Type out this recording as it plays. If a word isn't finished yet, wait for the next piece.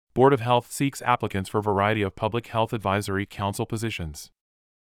Board of Health seeks applicants for a variety of Public Health Advisory Council positions.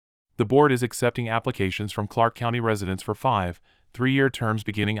 The board is accepting applications from Clark County residents for 5 3-year terms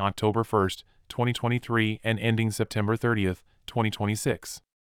beginning October 1, 2023 and ending September 30, 2026.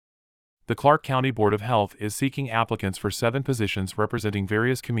 The Clark County Board of Health is seeking applicants for 7 positions representing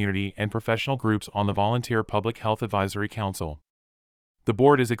various community and professional groups on the Volunteer Public Health Advisory Council. The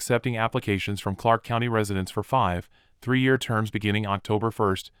board is accepting applications from Clark County residents for 5 3-year terms beginning October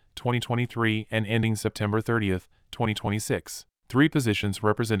 1, 2023 and ending September 30, 2026. 3 positions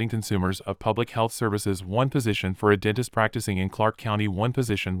representing consumers of public health services, 1 position for a dentist practicing in Clark County, 1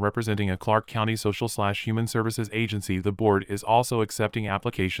 position representing a Clark County social/human services agency. The board is also accepting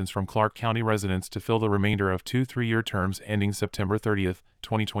applications from Clark County residents to fill the remainder of 2 3-year terms ending September 30,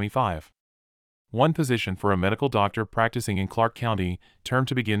 2025. 1 position for a medical doctor practicing in Clark County, term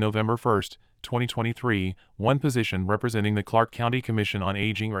to begin November 1, 2023, 1 position representing the Clark County Commission on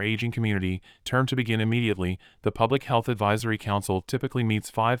Aging or Aging Community, term to begin immediately. The Public Health Advisory Council typically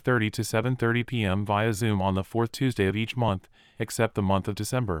meets 5:30 to 7:30 p.m. via Zoom on the 4th Tuesday of each month, except the month of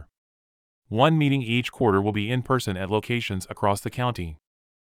December. 1 meeting each quarter will be in person at locations across the county.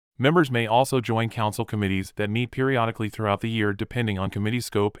 Members may also join council committees that meet periodically throughout the year depending on committee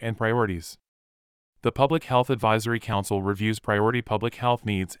scope and priorities. The Public Health Advisory Council reviews priority public health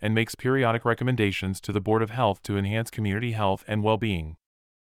needs and makes periodic recommendations to the Board of Health to enhance community health and well-being.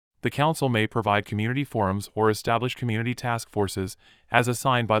 The Council may provide community forums or establish community task forces as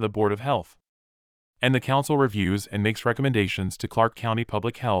assigned by the Board of Health. And the Council reviews and makes recommendations to Clark County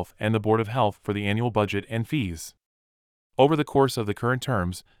Public Health and the Board of Health for the annual budget and fees. Over the course of the current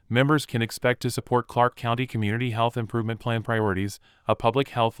terms, members can expect to support Clark County Community Health Improvement Plan priorities, a public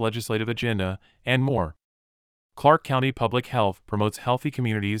health legislative agenda, and more. Clark County Public Health promotes healthy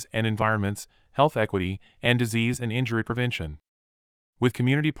communities and environments, health equity, and disease and injury prevention. With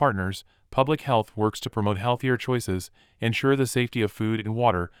community partners, public health works to promote healthier choices, ensure the safety of food and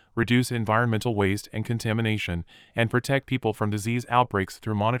water, reduce environmental waste and contamination, and protect people from disease outbreaks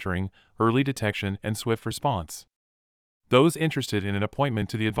through monitoring, early detection, and swift response. Those interested in an appointment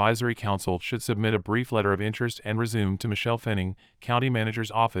to the Advisory Council should submit a brief letter of interest and resume to Michelle Fenning, County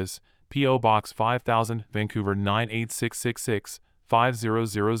Manager's Office, P.O. Box 5000, Vancouver 98666,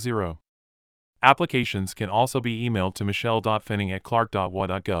 5000. Applications can also be emailed to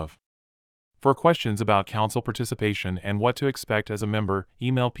michelle.fenning@clark.wa.gov. For questions about council participation and what to expect as a member,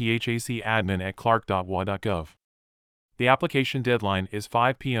 email phacadmin@clark.wa.gov. The application deadline is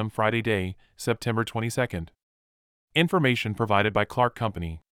 5 p.m. Friday day, September 22nd. Information provided by Clark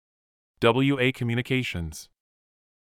Company. WA Communications.